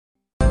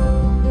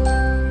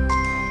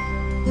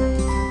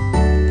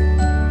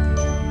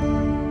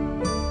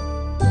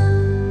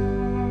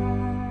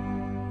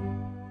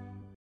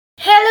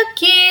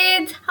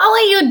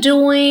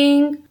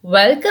doing?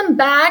 Welcome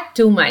back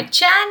to my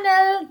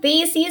channel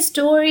Desi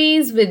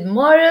Stories with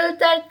Moral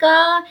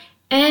Tarka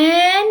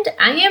and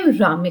I am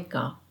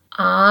Ramika.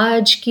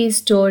 आज की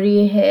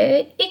story है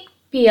एक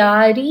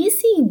प्यारी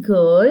सी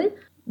girl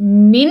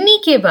mini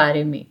के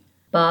बारे में.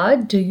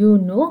 But do you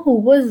know who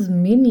was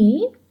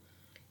Minnie?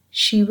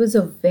 She was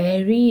a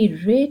very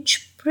rich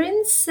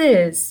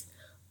princess.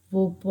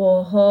 वो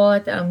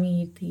बहुत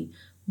अमीर थी.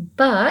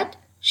 But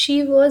she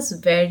was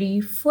very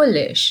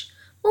foolish.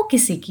 वो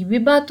किसी की भी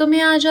बातों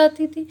में आ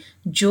जाती थी.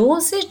 जो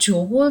उसे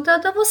जो बोलता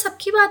था वो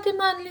सबकी बातें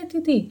मान लेती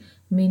थी.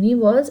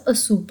 Minnie was a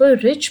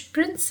super rich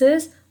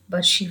princess, but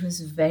she was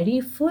very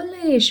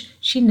foolish.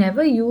 She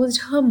never used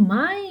her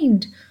mind.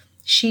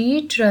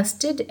 She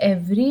trusted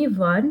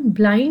everyone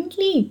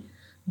blindly.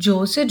 जो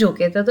उसे जो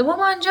कहता था वो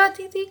मान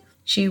जाती थी.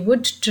 She would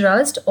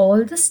trust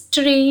all the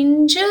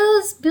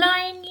strangers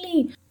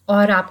blindly.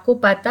 और आपको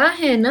पता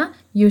है ना,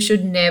 you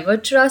should never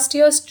trust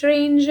your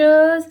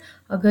strangers.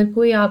 अगर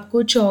कोई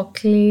आपको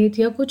चॉकलेट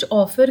या कुछ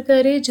ऑफर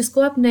करे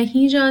जिसको आप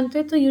नहीं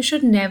जानते तो you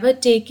should never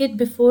take it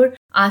before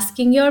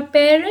asking your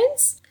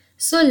parents.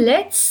 So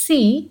let's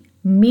see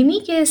mini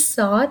के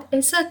साथ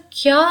ऐसा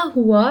क्या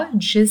हुआ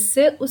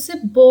जिससे उसे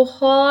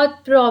बहुत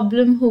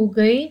प्रॉब्लम हो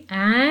गई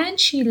and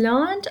she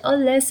learned a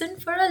lesson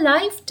for a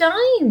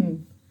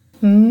lifetime.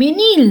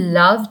 Minnie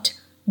loved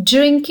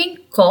drinking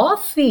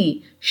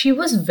coffee. She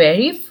was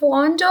very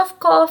fond of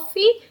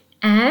coffee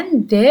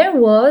and there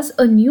was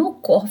a new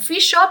coffee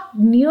shop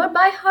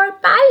nearby her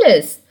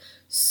palace.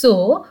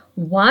 So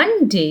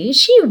one day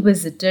she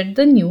visited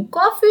the new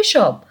coffee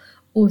shop.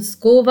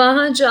 उसको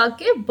वहाँ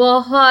जाके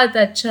बहुत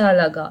अच्छा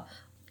लगा.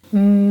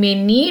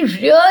 Minnie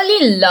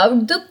really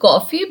loved the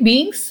coffee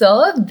being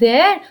served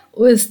there.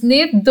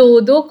 उसने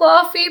दो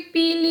coffee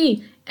P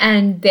Lee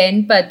and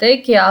then पता है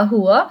क्या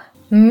हुआ?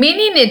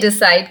 मिनी ने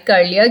डिसाइड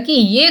कर लिया कि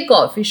ये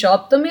कॉफी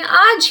शॉप तो मैं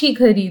आज ही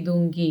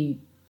खरीदूंगी.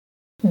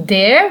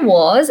 There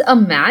was a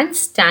man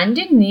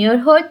standing near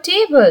her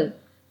table.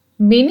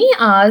 Minnie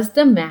asked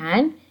the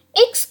man,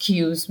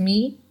 "Excuse me,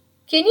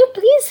 can you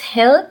please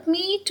help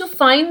me to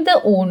find the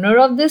owner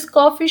of this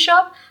coffee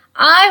shop?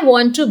 I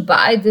want to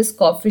buy this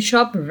coffee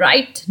shop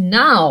right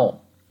now."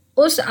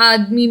 उस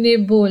आदमी ने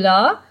बोला,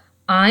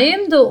 "I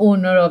am the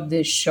owner of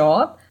this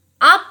shop.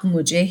 आप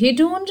मुझे ही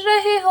ढूंढ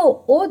रहे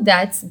हो? Oh,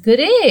 that's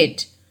great.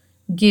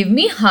 Give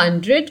me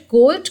 100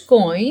 gold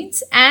coins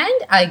and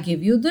I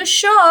give you the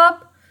shop."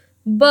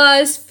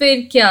 बस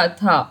फिर क्या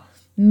था?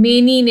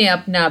 मिनी ने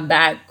अपना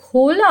बैग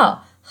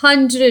खोला,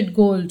 100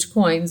 गोल्ड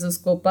कॉइन्स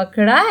उसको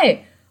पकड़ाए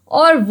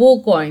और वो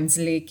कॉइन्स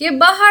लेके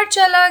बाहर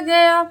चला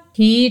गया.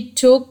 He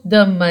took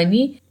the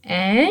money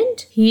and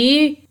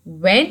he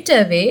went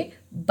away,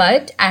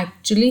 but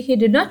actually he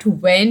did not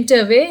went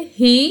away,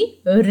 he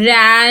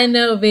ran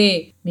away.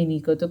 Mini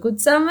को तो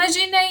कुछ समझ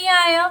ही नहीं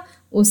आया.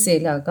 उसे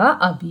लगा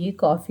अब ये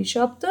कॉफी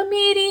शॉप तो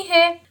मेरी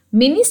है.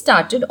 Mini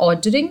started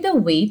ordering the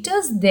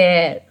waiters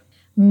there.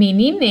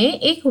 Mini ने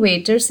एक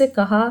वेटर से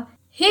कहा,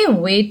 "Hey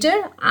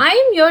waiter, I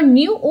am your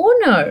new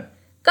owner.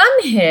 Come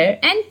here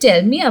and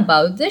tell me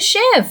about the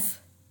chef."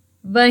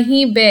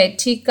 वहीं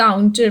बैठी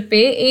काउंटर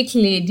पे एक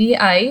लेडी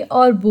आई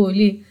और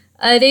बोली,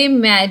 "अरे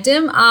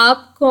मैडम,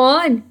 आप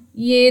कौन?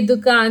 ये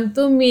दुकान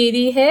तो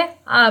मेरी है.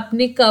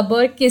 आपने कब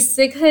और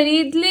किससे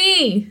खरीद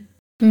ली?"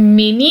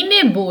 मिनी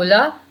ने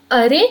बोला,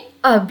 "अरे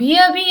अभी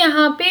अभी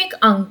यहाँ पे एक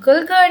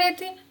अंकल खड़े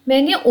थे.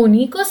 मैंने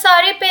उन्हीं को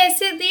सारे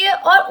पैसे दिए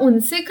और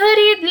उनसे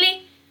खरीद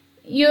ली."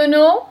 You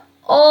know,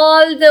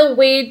 all the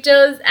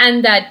waiters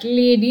and that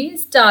lady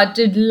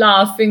started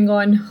laughing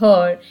on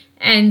her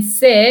and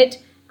said,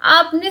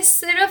 "आपने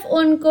सिर्फ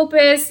उनको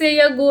पैसे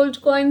या गोल्ड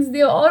कॉइन्स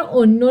दिए और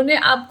उन्होंने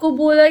आपको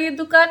बोला ये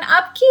दुकान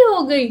आपकी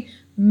हो गई.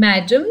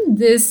 Madam,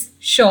 this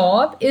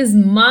shop is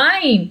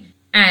mine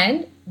and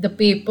the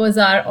papers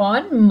are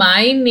on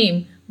my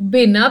name.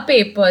 बिना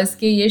पेपर्स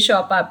के ये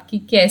शॉप आपकी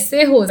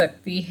कैसे हो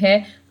सकती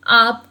है?"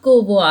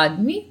 आपको वो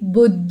आदमी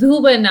बुद्धू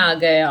बना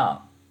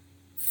गया.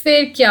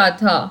 फिर क्या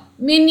था?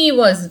 Minnie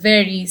was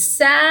very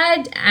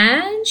sad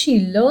and she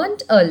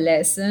learned a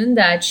lesson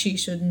that she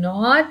should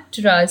not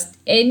trust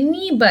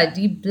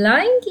anybody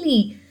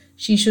blindly.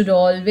 She should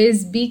always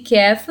be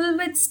careful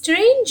with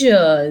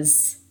strangers.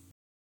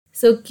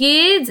 So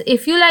kids,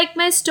 if you like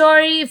my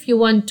story, if you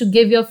want to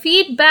give your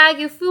feedback,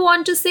 if you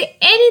want to say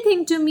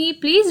anything to me,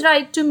 please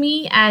write to me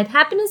at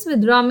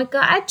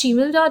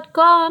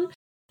happinesswithramika@gmail.com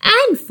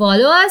and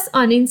follow us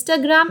on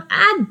Instagram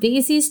at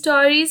Desi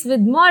Stories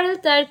with Moral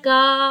Tarka.